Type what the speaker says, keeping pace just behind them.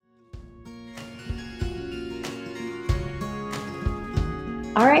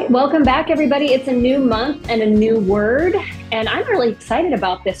All right, welcome back, everybody. It's a new month and a new word, and I'm really excited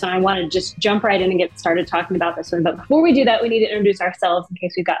about this one. I want to just jump right in and get started talking about this one. But before we do that, we need to introduce ourselves in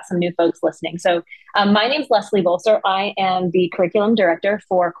case we've got some new folks listening. So, my name is Leslie Bolser. I am the curriculum director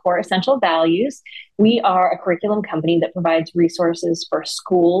for Core Essential Values. We are a curriculum company that provides resources for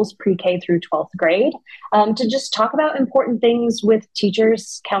schools, pre-K through 12th grade, to just talk about important things with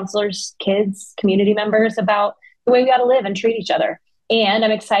teachers, counselors, kids, community members about the way we got to live and treat each other. And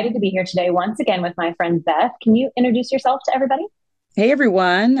I'm excited to be here today once again with my friend Beth. Can you introduce yourself to everybody? Hey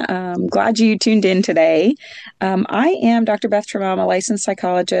everyone, glad you tuned in today. I am Dr. Beth Trammell. I'm a licensed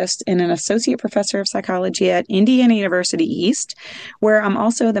psychologist and an associate professor of psychology at Indiana University East, where I'm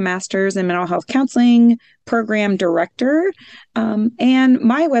also the master's in mental health counseling program director. And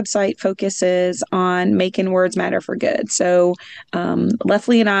my website focuses on making words matter for good. So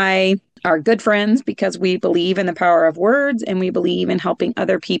Leslie and I are good friends because we believe in the power of words and we believe in helping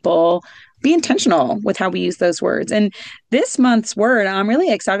other people be intentional with how we use those words. And this month's word I'm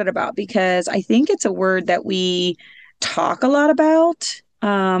really excited about because I think it's a word that we talk a lot about,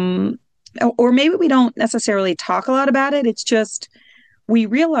 or maybe we don't necessarily talk a lot about it. It's just we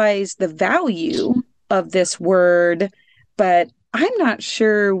realize the value of this word, but I'm not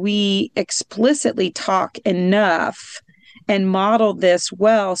sure we explicitly talk enough and model this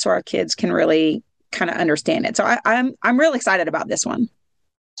well so our kids can really kind of understand it. So I'm real excited about this one.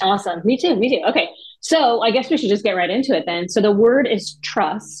 Awesome. Me too. Me too. Okay. So I guess we should just get right into it then. So the word is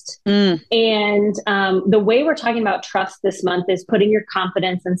trust. And the way we're talking about trust this month is putting your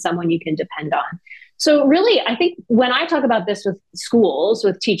confidence in someone you can depend on. So really, I think when I talk about this with schools,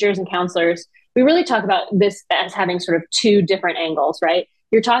 with teachers and counselors, we really talk about this as having sort of two different angles, right?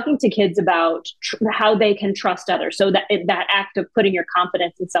 You're talking to kids about how they can trust others. So that act of putting your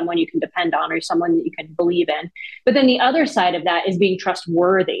confidence in someone you can depend on or someone that you can believe in. But then the other side of that is being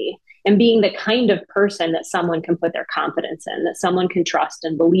trustworthy and being the kind of person that someone can put their confidence in, that someone can trust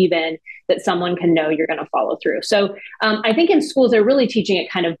and believe in, that someone can know you're going to follow through. So I think in schools, they're really teaching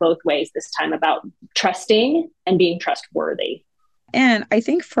it kind of both ways this time about trusting and being trustworthy. And I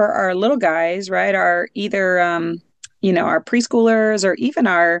think for our little guys, right, are either our preschoolers or even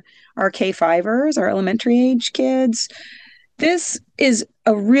our K-5ers, our elementary age kids, this is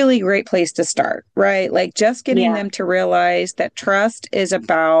a really great place to start, right? Like just getting them to realize that trust is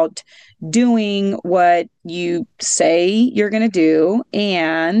about doing what you say you're going to do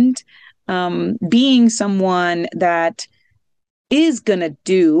and being someone that is going to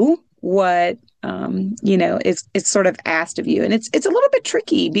do what it's sort of asked of you. And it's a little bit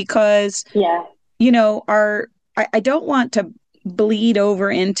tricky because I don't want to bleed over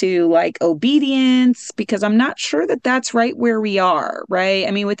into like obedience because I'm not sure that that's right where we are, right?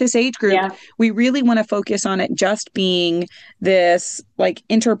 I mean, with this age group, we really want to focus on it just being this like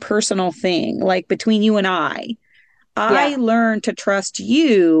interpersonal thing, like between you and I. I learn to trust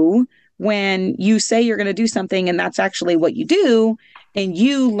you when you say you're going to do something and that's actually what you do. And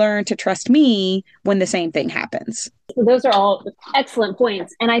you learn to trust me when the same thing happens. So those are all excellent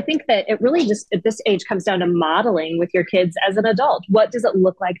points. And I think that it really just at this age comes down to modeling with your kids as an adult. What does it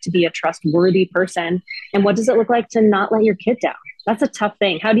look like to be a trustworthy person? And what does it look like to not let your kid down? That's a tough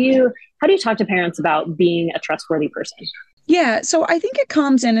thing. How do you talk to parents about being a trustworthy person? Yeah, so I think it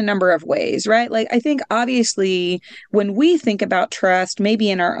comes in a number of ways, right? Like, I think obviously when we think about trust, maybe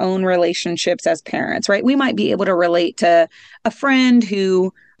in our own relationships as parents, right? We might be able to relate to a friend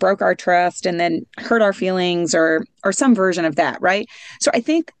who broke our trust and then hurt our feelings or some version of that, right? So I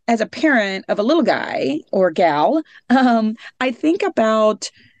think as a parent of a little guy or gal, I think about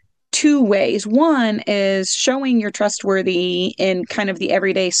two ways. One is showing you're trustworthy in kind of the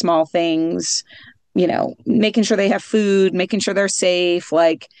everyday small things, making sure they have food, making sure they're safe,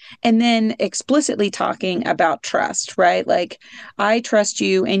 and then explicitly talking about trust, right? Like, I trust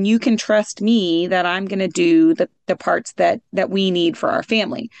you and you can trust me that I'm going to do the parts that we need for our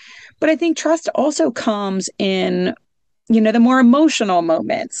family. But I think trust also comes in, the more emotional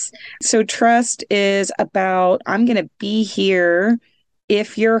moments. So trust is about, I'm going to be here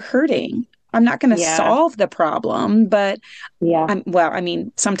if you're hurting. I'm not going to solve the problem, but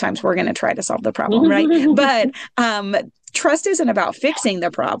sometimes we're going to try to solve the problem, right? But trust isn't about fixing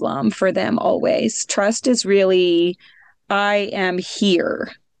the problem for them always. Trust is really, I am here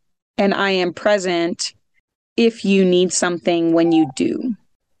and I am present if you need something when you do.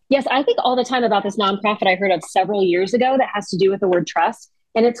 Yes, I think all the time about this nonprofit I heard of several years ago that has to do with the word trust,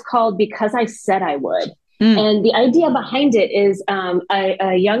 and it's called Because I Said I Would. And the idea behind it is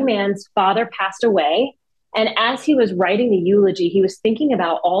a young man's father passed away, And as he was writing the eulogy, he was thinking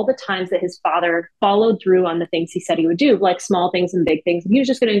about all the times that his father followed through on the things he said he would do, like small things and big things. And he was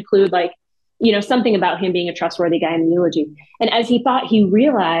just going to include like, something about him being a trustworthy guy in the eulogy. And as he thought, he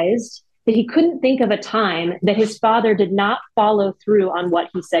realized that he couldn't think of a time that his father did not follow through on what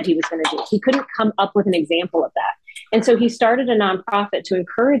he said he was going to do. He couldn't come up with an example of that. And so he started a nonprofit to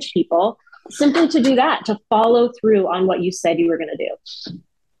encourage people simply to do that, to follow through on what you said you were going to do.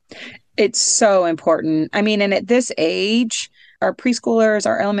 It's so important. I mean, and at this age, our preschoolers,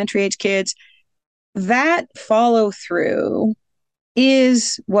 our elementary age kids, that follow through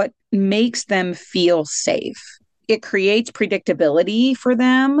is what makes them feel safe. It creates predictability for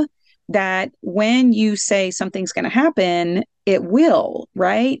them that when you say something's going to happen, it will,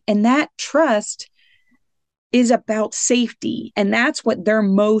 right? And that trust is about safety. And that's what they're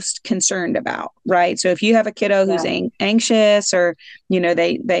most concerned about, right? So if you have a kiddo who's anxious, or,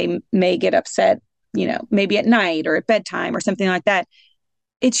 they may get upset, maybe at night or at bedtime or something like that,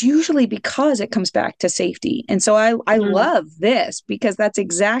 it's usually because it comes back to safety. And so I love this, because that's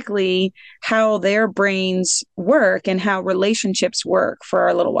exactly how their brains work and how relationships work for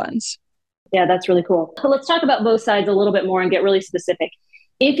our little ones. Yeah, that's really cool. So let's talk about both sides a little bit more and get really specific.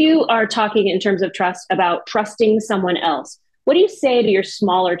 If you are talking in terms of trust, about trusting someone else, what do you say to your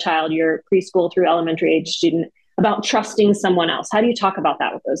smaller child, your preschool through elementary age student, about trusting someone else? How do you talk about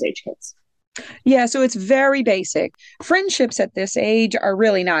that with those age kids? Yeah, so it's very basic. Friendships at this age are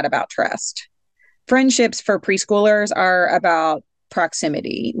really not about trust. Friendships for preschoolers are about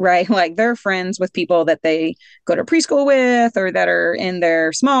proximity, right? Like they're friends with people that they go to preschool with, or that are in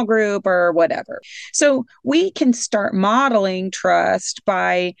their small group or whatever. So we can start modeling trust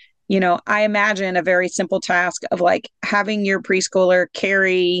by, I imagine a very simple task of like having your preschooler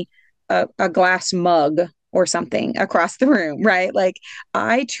carry a glass mug or something across the room, right? Like,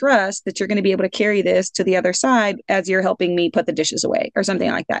 I trust that you're going to be able to carry this to the other side as you're helping me put the dishes away, or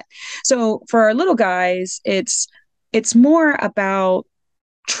something like that. So for our little guys, it's more about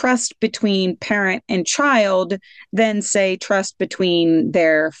trust between parent and child than, say, trust between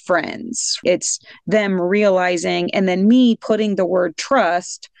their friends. It's them realizing, and then me putting the word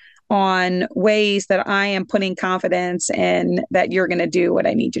trust on ways that I am putting confidence in that you're going to do what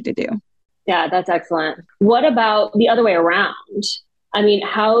I need you to do. Yeah, that's excellent. What about the other way around? I mean,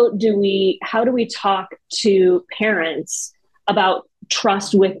 how do we talk to parents about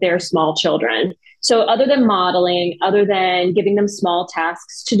trust with their small children? So other than modeling, other than giving them small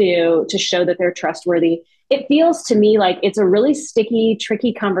tasks to do to show that they're trustworthy, it feels to me like it's a really sticky,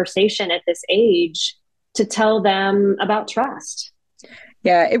 tricky conversation at this age to tell them about trust.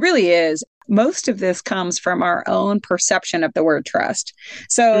 Yeah, it really is. Most of this comes from our own perception of the word trust.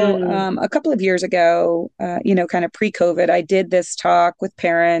 So a couple of years ago, kind of pre-COVID, I did this talk with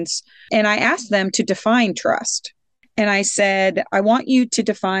parents, and I asked them to define trust. And I said, I want you to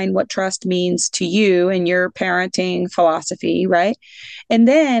define what trust means to you and your parenting philosophy, right? And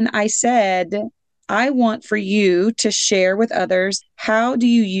then I said, I want for you to share with others, how do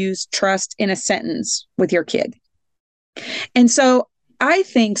you use trust in a sentence with your kid? And so I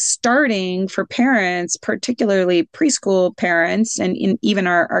think starting for parents, particularly preschool parents, and even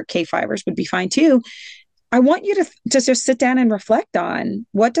our K-5ers would be fine too. I want you to just sit down and reflect on,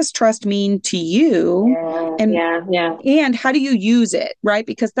 what does trust mean to you? And how do you use it, right?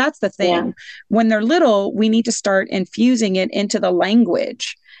 Because that's the thing. Yeah. When they're little, we need to start infusing it into the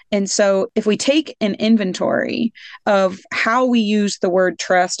language. And so if we take an inventory of how we use the word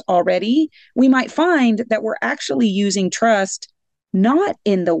trust already, we might find that we're actually using trust not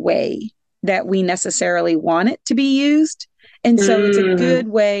in the way that we necessarily want it to be used. And so it's a good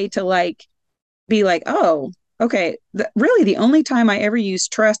way to be like, oh, okay, really the only time I ever use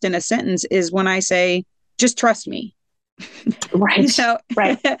trust in a sentence is when I say, just trust me. Right.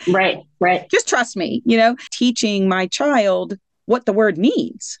 Right. Just trust me, teaching my child what the word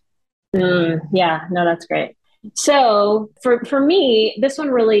means. Yeah, no, that's great. So for me, this one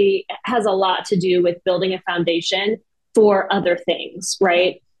really has a lot to do with building a foundation for other things,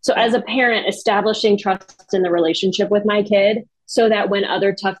 right? So as a parent, establishing trust in the relationship with my kid, so that when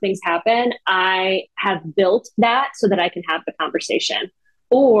other tough things happen, I have built that so that I can have the conversation.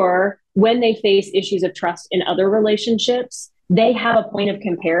 Or when they face issues of trust in other relationships, they have a point of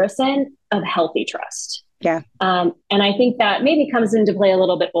comparison of healthy trust. Yeah. And I think that maybe comes into play a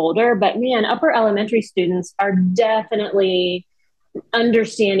little bit older, but man, upper elementary students are definitely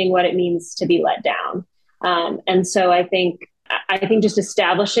understanding what it means to be let down. And so I think just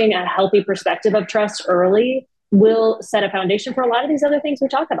establishing a healthy perspective of trust early will set a foundation for a lot of these other things we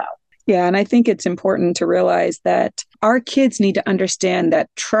talk about. Yeah. And I think it's important to realize that our kids need to understand that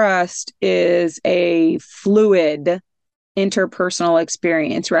trust is a fluid interpersonal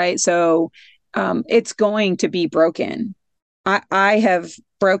experience, right? So it's going to be broken. I have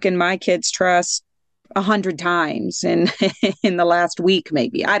broken my kids' trust 100 times in the last week,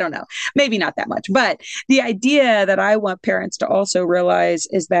 maybe. I don't know. Maybe not that much. But the idea that I want parents to also realize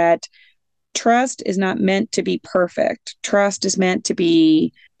is that trust is not meant to be perfect. Trust is meant to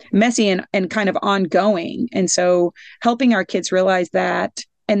be messy and kind of ongoing. And so helping our kids realize that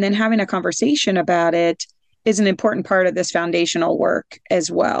and then having a conversation about it is an important part of this foundational work as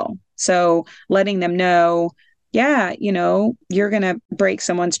well. So letting them know, yeah, you're going to break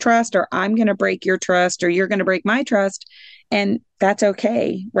someone's trust, or I'm going to break your trust, or you're going to break my trust. And that's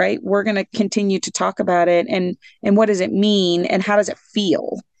okay, right? We're going to continue to talk about it. And what does it mean? And how does it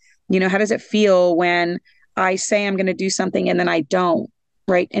feel? How does it feel when I say I'm going to do something and then I don't,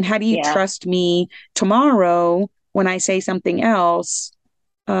 right? And how do you trust me tomorrow when I say something else?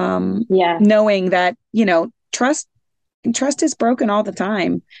 Knowing that, trust is broken all the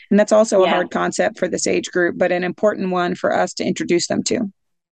time. And that's also a hard concept for this age group, but an important one for us to introduce them to.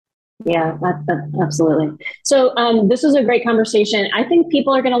 Yeah, absolutely. So this was a great conversation. I think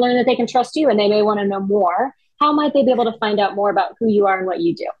people are going to learn that they can trust you and they may want to know more. How might they be able to find out more about who you are and what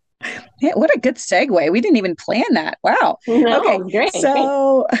you do? Yeah, what a good segue. We didn't even plan that. Wow. No, okay. Great.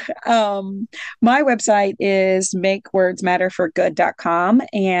 So my website is makewordsmatterforgood.com.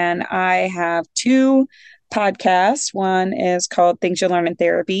 And I have 2 podcasts. One is called Things You Learn in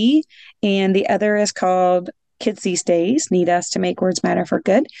Therapy, and the other is called Kids These Days Need Us to Make Words Matter for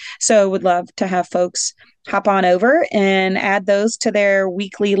Good. So would love to have folks hop on over and add those to their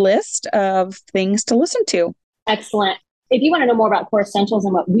weekly list of things to listen to. Excellent. If you want to know more about Core Essentials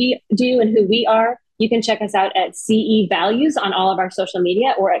and what we do and who we are, you can check us out at CE Values on all of our social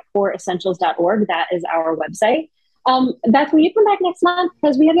media or at coreessentials.org. That is our website. Beth, will you come back next month?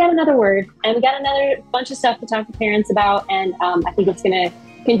 Because we have yet another word and we got another bunch of stuff to talk to parents about. And I think it's going to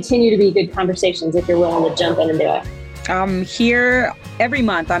continue to be good conversations if you're willing to jump in and do it. I'm here every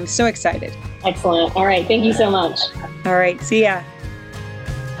month. I'm so excited. Excellent. All right. Thank you so much. All right. See ya.